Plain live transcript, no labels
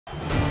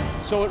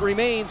So it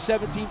remains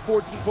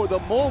 17-14 for the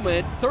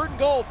moment. 3rd and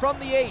goal from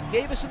the 8.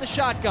 Davis in the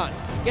shotgun.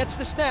 Gets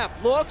the snap.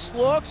 Looks.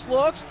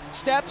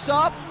 Steps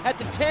up at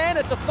the 10,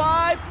 at the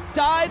 5.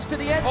 Dives to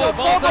the end zone.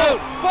 Ball's out.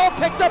 Ball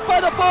picked up by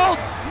the Bulls.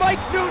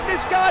 Mike Newton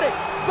has got it.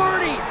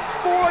 30,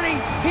 40.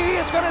 He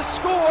is going to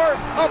score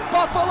a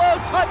Buffalo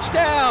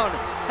touchdown.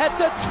 At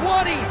the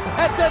 20,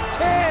 at the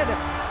 10.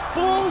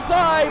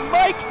 Bullseye.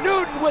 Mike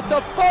Newton with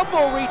the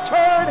fumble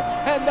return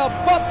and the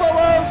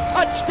Buffalo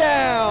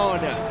touchdown.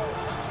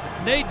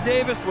 Nate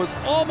Davis was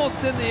almost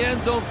in the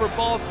end zone for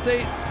Ball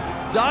State,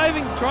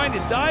 trying to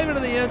dive into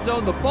the end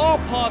zone. The ball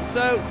pops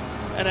out,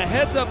 and a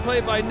heads-up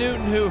play by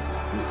Newton, who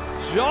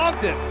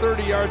jogged it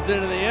 30 yards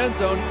into the end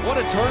zone. What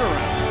a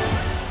turnaround.